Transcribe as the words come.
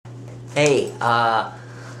Hey, wow,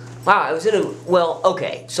 I was in a, well,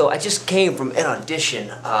 okay, so I just came from an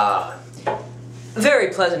audition,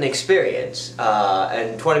 very pleasant experience,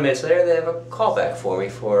 and 20 minutes later they have a callback for me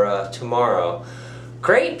for, tomorrow.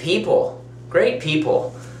 Great people, great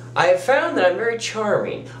people. I have found that I'm very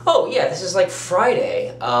charming. Oh yeah, this is like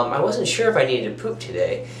Friday. I wasn't sure if I needed to poop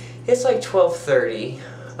today. It's like 12:30,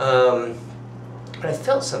 but I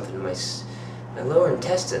felt something in my lower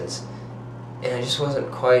intestines. And I just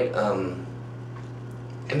wasn't quite, I mean,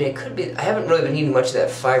 it could be, I haven't really been eating much of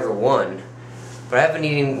that Fiber One, but I have been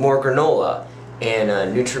eating more granola and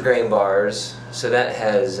Nutri-Grain bars, so that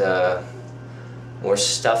has more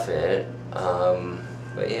stuff in it.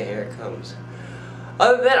 But yeah, here it comes.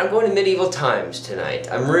 Other than that, I'm going to Medieval Times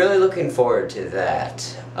tonight. I'm really looking forward to that.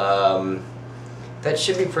 That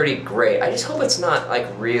should be pretty great. I just hope it's not like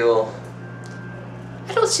real.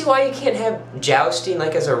 I don't see why you can't have jousting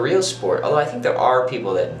like as a real sport, although I think there are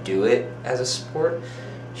people that do it as a sport.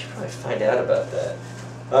 You should probably find out about that.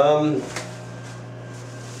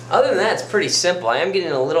 Other than that, it's pretty simple. I am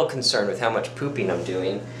getting a little concerned with how much pooping I'm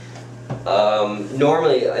doing.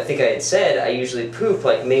 Normally, I think I had said, I usually poop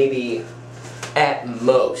like maybe at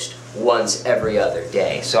most once every other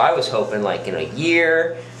day. So I was hoping like in a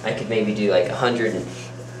year, I could maybe do like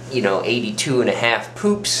 182 and a half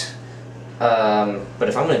poops. But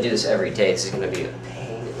if I'm going to do this every day, this is going to be a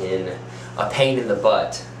pain in the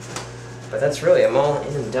butt. But that's really, I'm all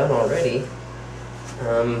in and done already.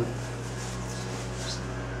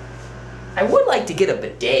 I would like to get a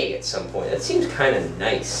bidet at some point. That seems kind of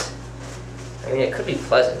nice. I mean, it could be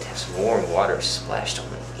pleasant to have some warm water splashed on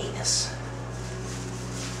my anus.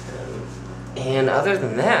 And other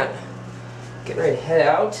than that, getting ready to head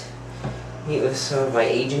out, meet with some of my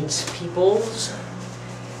agents' peoples.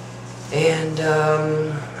 And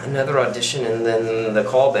another audition, and then the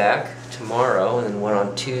callback tomorrow, and then one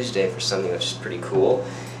on Tuesday for something which is pretty cool,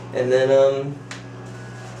 and then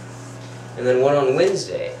one on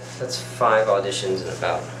Wednesday. That's 5 auditions in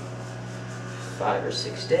about 5 or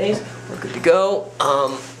 6 days. We're good to go.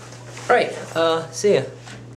 Right. See ya.